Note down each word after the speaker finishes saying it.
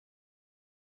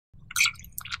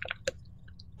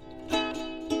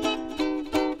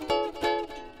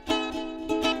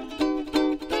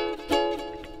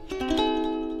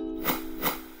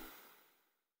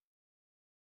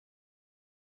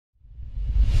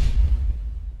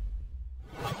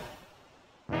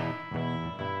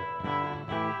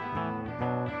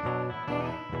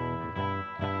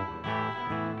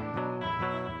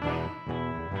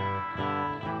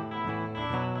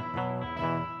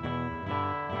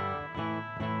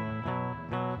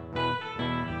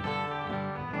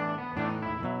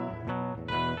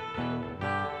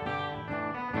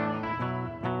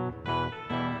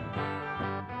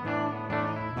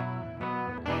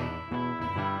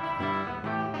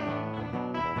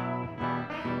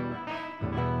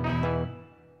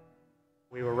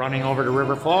running over to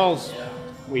River Falls.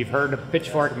 We've heard of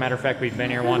Pitchfork. Matter of fact, we've been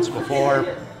here once before.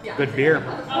 Good beer.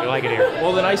 We like it here.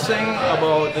 Well, the nice thing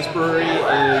about this brewery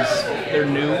is they're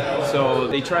new, so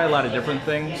they try a lot of different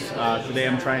things. Today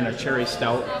I'm trying a cherry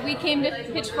stout. We came to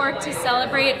Pitchfork to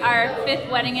celebrate our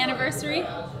 5th wedding anniversary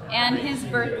and his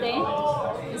birthday.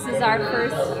 This is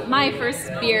my first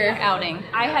beer outing.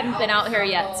 I hadn't been out here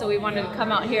yet, so we wanted to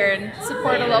come out here and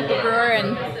support a local brewer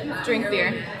and drink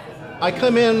beer. I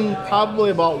come in probably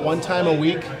about one time a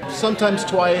week, sometimes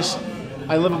twice.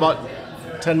 I live about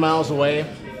 10 miles away,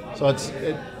 so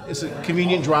it's a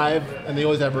convenient drive, and they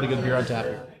always have really good beer on tap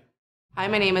here. Hi,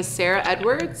 my name is Sarah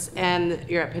Edwards, and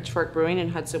you're at Pitchfork Brewing in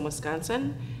Hudson,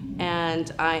 Wisconsin,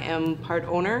 and I am part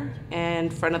owner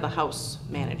and front of the house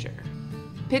manager.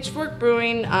 Pitchfork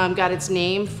Brewing got its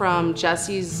name from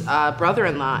Jessie's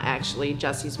brother-in-law, actually.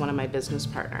 Jessie's one of my business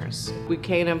partners. We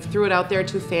kind of threw it out there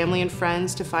to family and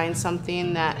friends to find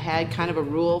something that had kind of a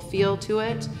rural feel to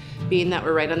it, being that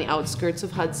we're right on the outskirts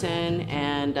of Hudson,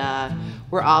 and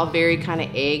we're all very kind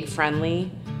of egg friendly.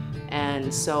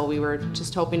 And so we were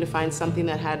just hoping to find something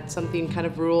that had something kind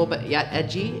of rural but yet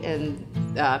edgy, and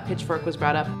Pitchfork was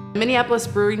brought up. Minneapolis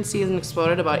brewing season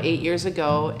exploded about 8 years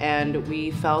ago, and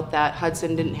we felt that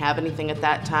Hudson didn't have anything at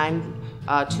that time.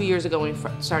 2 years ago when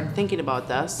we started thinking about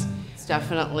this. It's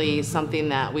definitely something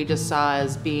that we just saw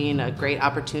as being a great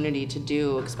opportunity to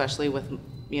do, especially with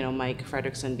Mike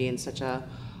Fredricksen being such a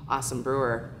awesome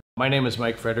brewer. My name is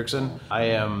Mike Fredricksen. I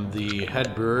am the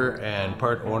head brewer and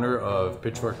part owner of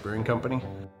Pitchfork Brewing Company.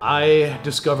 I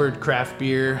discovered craft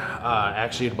beer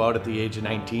actually at the age of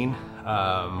 19.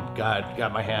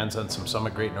 Got my hands on some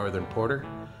Summit Great Northern Porter.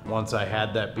 Once I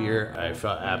had that beer, I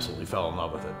absolutely fell in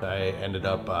love with it. I ended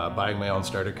up buying my own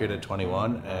starter kit at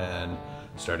 21 and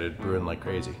started brewing like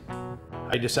crazy.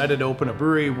 I decided to open a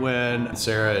brewery when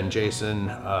Sarah and Jason,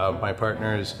 my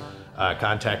partners,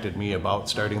 contacted me about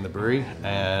starting the brewery,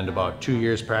 and about 2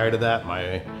 years prior to that,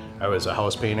 I was a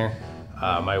house painter.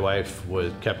 My wife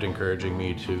kept encouraging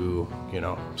me to,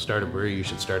 start a brewery. You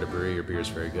should start a brewery. Your beer's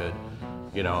very good,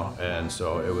 and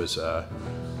so it was.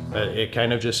 It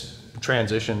kind of just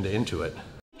transitioned into it.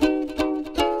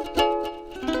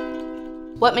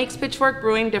 What makes Pitchfork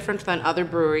Brewing different than other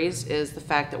breweries is the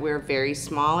fact that we're very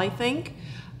small, I think.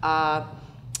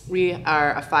 We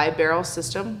are a 5-barrel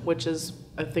system, which is,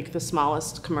 I think, the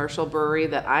smallest commercial brewery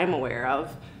that I'm aware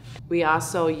of. We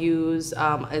also use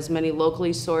as many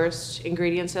locally sourced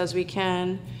ingredients as we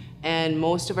can, and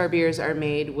most of our beers are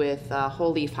made with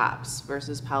whole leaf hops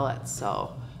versus pellets,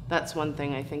 so that's one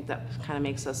thing I think that kind of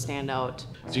makes us stand out.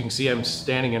 As you can see, I'm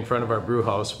standing in front of our brew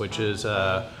house, which is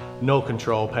no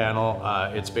control panel.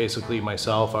 It's basically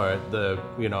myself, the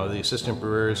assistant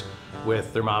brewers with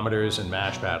thermometers and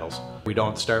mash paddles. We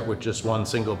don't start with just one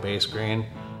single base grain.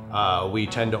 We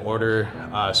tend to order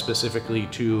specifically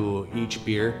to each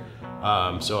beer.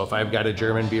 So if I've got a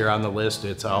German beer on the list,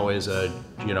 it's always a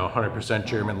 100%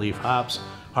 German leaf hops,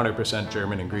 100%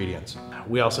 German ingredients.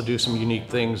 We also do some unique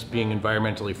things being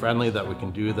environmentally friendly that we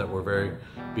can do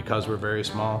because we're very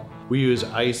small. We use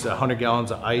ice, 100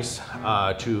 gallons of ice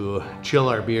to chill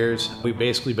our beers. We've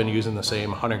basically been using the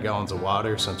same 100 gallons of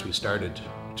water since we started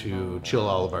to chill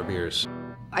all of our beers.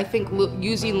 I think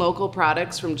using local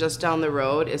products from just down the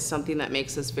road is something that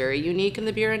makes us very unique in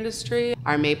the beer industry.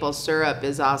 Our maple syrup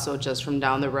is also just from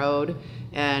down the road,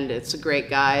 and it's a great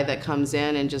guy that comes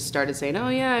in and just started saying, oh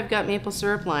yeah, I've got maple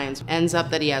syrup lines. Ends up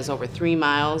that he has over 3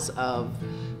 miles of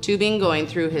tubing going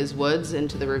through his woods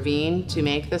into the ravine to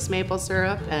make this maple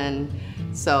syrup, and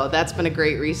so that's been a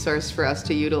great resource for us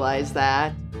to utilize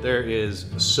that. There is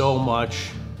so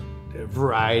much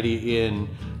variety in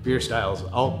beer styles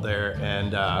out there,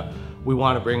 and we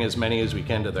want to bring as many as we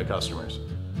can to the customers.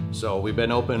 So we've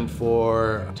been open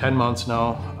for 10 months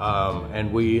now,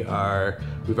 and we've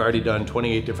already done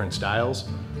 28 different styles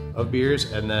of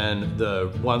beers, and then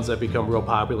the ones that become real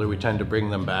popular, we tend to bring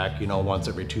them back, once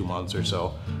every 2 months or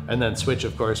so, and then switch,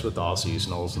 of course, with all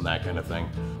seasonals and that kind of thing.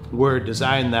 We're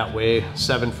designed that way.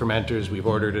 7 fermenters, we've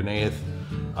ordered an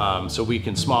 8th, so we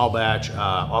can small batch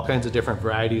all kinds of different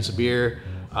varieties of beer,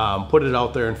 put it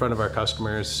out there in front of our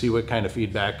customers, see what kind of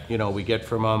feedback we get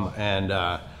from them,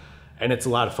 and it's a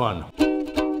lot of fun.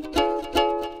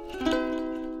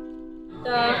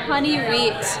 The honey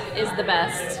wheat is the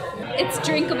best. It's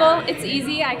drinkable, it's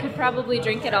easy, I could probably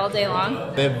drink it all day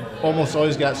long. They've almost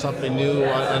always got something new,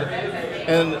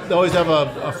 and they always have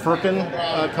a firkin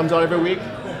comes out every week,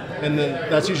 and then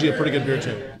that's usually a pretty good beer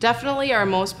too. Definitely our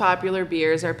most popular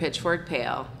beer is our Pitchfork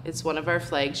Pale. It's one of our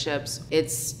flagships.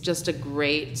 It's just a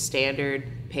great standard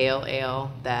pale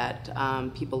ale that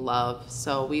people love.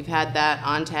 So we've had that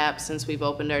on tap since we've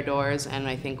opened our doors, and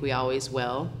I think we always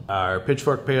will. Our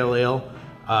Pitchfork Pale Ale,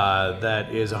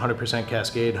 that is 100%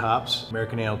 Cascade hops,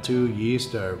 American Ale 2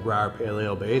 yeast, a raw pale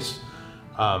ale base,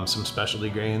 some specialty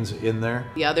grains in there.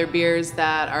 The other beers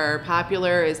that are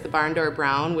popular is the Barn Door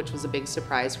Brown, which was a big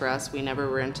surprise for us. We never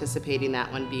were anticipating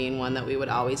that one being one that we would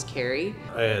always carry.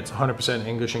 It's 100%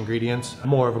 English ingredients,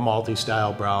 more of a malty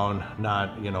style brown,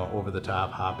 not, over the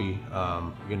top hoppy.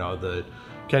 The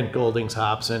Kent Golding's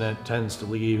hops in it tends to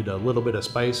leave a little bit of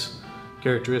spice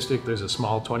characteristic. There's a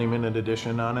small 20-minute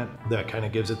edition on it that kind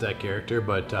of gives it that character,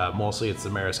 but mostly it's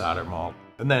the Maris Otter malt.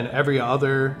 And then every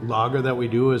other lager that we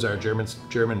do is our German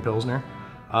Pilsner,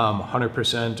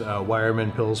 100%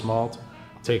 Weyermann Pils malt.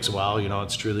 Takes a while,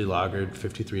 it's truly lagered,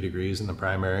 53 degrees in the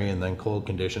primary, and then cold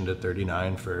conditioned at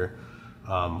 39 for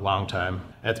long time.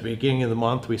 At the beginning of the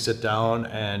month, we sit down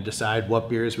and decide what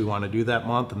beers we want to do that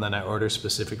month, and then I order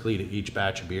specifically to each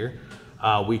batch of beer.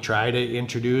 We try to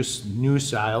introduce new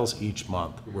styles each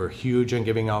month. We're huge on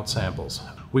giving out samples.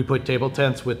 We put table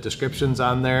tents with descriptions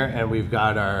on there, and we've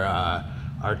got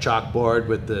our chalkboard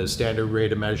with the standard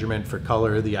rate of measurement for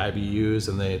color, the IBUs,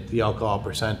 and the alcohol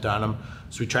percent on them.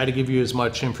 So we try to give you as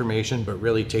much information, but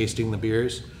really tasting the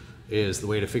beers is the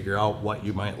way to figure out what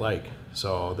you might like.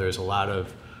 So there's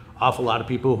awful lot of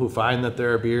people who find that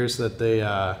there are beers that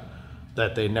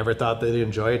they never thought they'd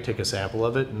enjoy, take a sample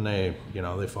of it, and they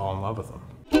fall in love with them.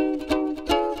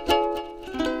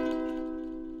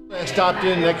 I stopped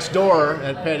in next door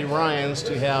at Paddy Ryan's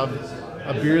to have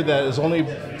a beer that is only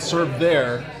served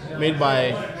there, made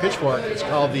by Pitchfork. It's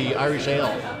called the Irish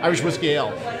Whiskey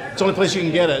Ale. It's the only place you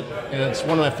can get it, and it's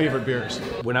one of my favorite beers.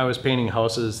 When I was painting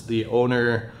houses, the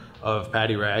owner of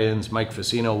Paddy Ryan's, Mike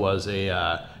Facino,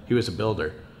 he was a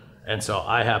builder. And so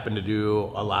I happened to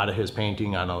do a lot of his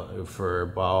painting for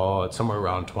about somewhere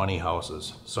around 20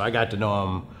 houses. So I got to know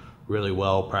him really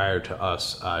well prior to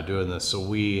us doing this. So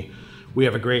we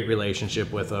have a great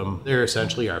relationship with them. They're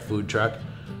essentially our food truck.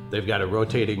 They've got a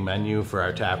rotating menu for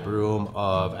our tap room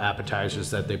of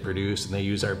appetizers that they produce, and they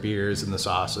use our beers and the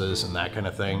sauces and that kind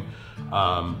of thing,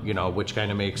 which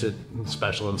kind of makes it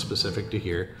special and specific to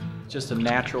here. Just a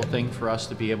natural thing for us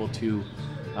to be able to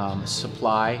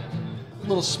supply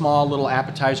a small little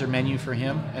appetizer menu for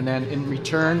him, and then in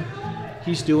return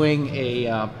he's doing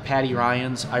a Paddy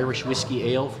Ryan's Irish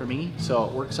Whiskey Ale for me. So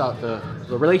it works out, the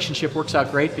relationship works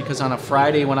out great, because on a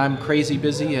Friday when I'm crazy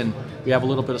busy and we have a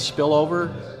little bit of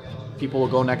spillover, people will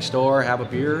go next door, have a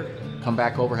beer, come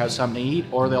back over, have something to eat,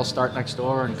 or they'll start next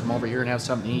door and come over here and have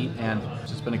something to eat, and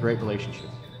it's just been a great relationship.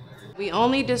 We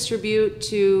only distribute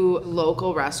to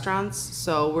local restaurants,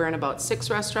 so we're in about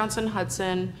 6 restaurants in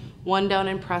Hudson, 1 down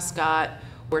in Prescott.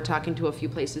 We're talking to a few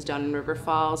places down in River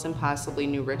Falls and possibly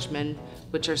New Richmond,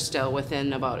 which are still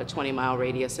within about a 20-mile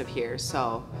radius of here.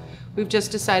 So we've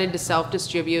just decided to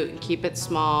self-distribute and keep it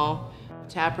small.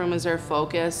 Taproom is our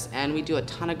focus, and we do a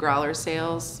ton of growler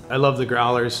sales. I love the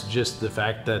growlers, just the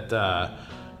fact that the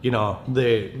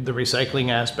recycling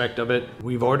aspect of it.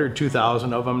 We've ordered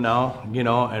 2,000 of them now,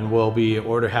 and we'll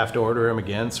have to order them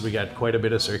again. So we got quite a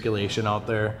bit of circulation out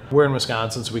there. We're in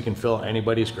Wisconsin, so we can fill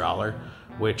anybody's growler,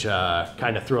 which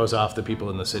kind of throws off the people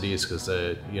in the cities, because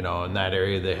in that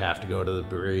area they have to go to the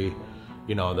brewery,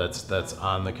 that's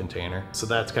on the container. So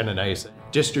that's kind of nice.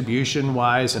 Distribution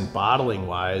wise and bottling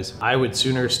wise, I would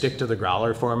sooner stick to the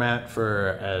growler format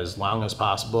for as long as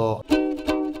possible.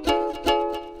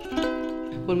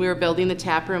 When we were building the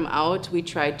tap room out, we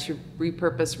tried to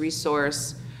repurpose,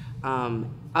 resource,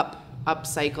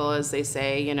 upcycle, as they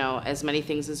say, as many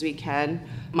things as we can.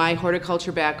 My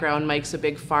horticulture background, Mike's a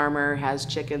big farmer, has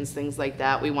chickens, things like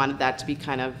that. We wanted that to be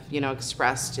kind of,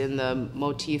 expressed in the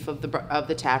motif of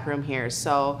the tap room here.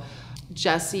 So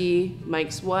Jessie,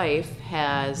 Mike's wife,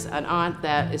 has an aunt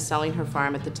that is selling her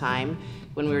farm at the time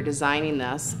when we were designing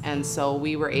this, and so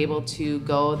we were able to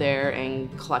go there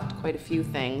and collect quite a few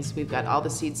things. We've got all the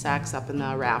seed sacks up in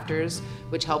the rafters,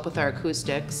 which help with our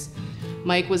acoustics.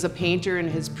 Mike was a painter in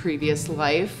his previous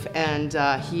life, and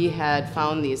he had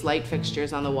found these light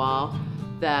fixtures on the wall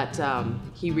that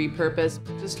he repurposed.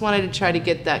 Just wanted to try to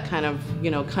get that kind of,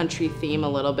 country theme a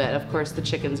little bit. Of course, the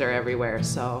chickens are everywhere,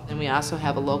 so. And we also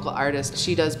have a local artist.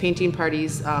 She does painting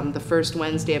parties the first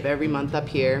Wednesday of every month up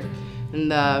here. And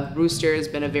the rooster has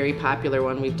been a very popular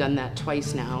one. We've done that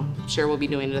twice now. I'm sure we'll be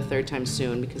doing it a 3rd time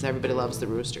soon, because everybody loves the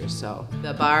rooster. So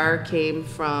the bar came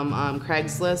from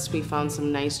Craigslist. We found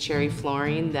some nice cherry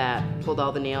flooring that pulled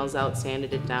all the nails out,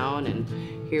 sanded it down, and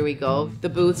here we go. The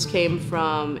booths came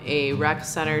from a rec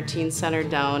center, teen center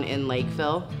down in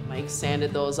Lakeville. Mike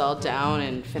sanded those all down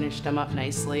and finished them up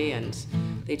nicely, and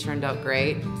They turned out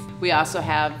great. We also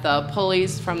have the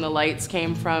pulleys from the lights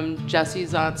came from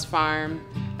Jessie's aunt's farm,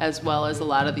 as well as a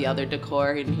lot of the other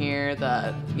decor in here,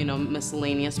 the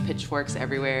miscellaneous pitchforks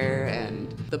everywhere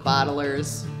and the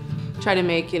bottlers. Try to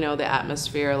make the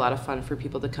atmosphere a lot of fun for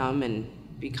people to come and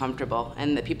be comfortable.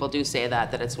 And the people do say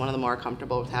that it's one of the more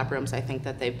comfortable tap rooms I think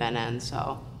that they've been in,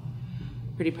 so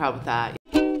pretty proud with that.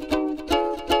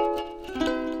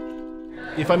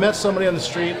 If I met somebody on the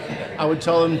street, I would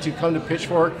tell them to come to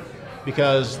Pitchfork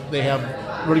because they have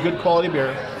really good quality beer,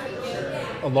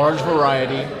 a large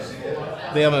variety.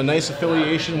 They have a nice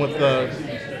affiliation with the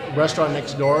restaurant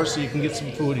next door, so you can get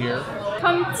some food here.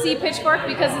 Come see Pitchfork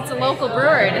because it's a local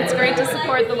brewer, and it's great to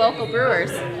support the local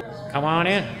brewers. Come on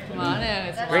in. Come on in.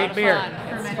 It's a Great lot beer. of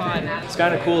fun. It's fun. It's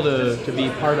kind of cool to be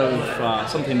part of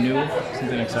something new,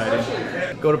 something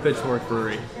exciting. Go to Pitchfork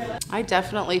Brewery. I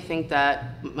definitely think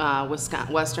that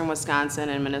Western Wisconsin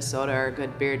and Minnesota are a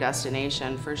good beer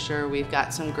destination for sure. We've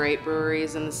got some great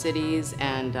breweries in the cities,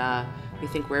 and we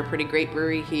think we're a pretty great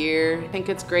brewery here. I think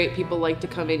it's great. People like to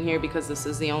come in here because this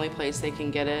is the only place they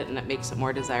can get it, and it makes it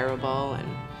more desirable.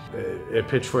 And At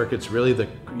Pitchfork, it's really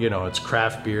it's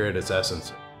craft beer at its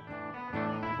essence.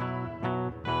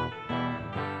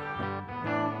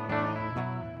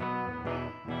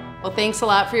 well, thanks a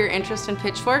lot for your interest in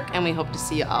Pitchfork, and we hope to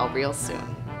see you all real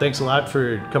soon. Thanks a lot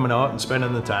for coming out and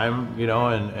spending the time,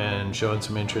 and showing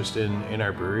some interest in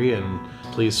our brewery. And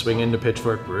please swing into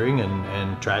Pitchfork Brewing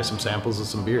and try some samples of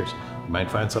some beers. You might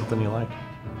find something you like.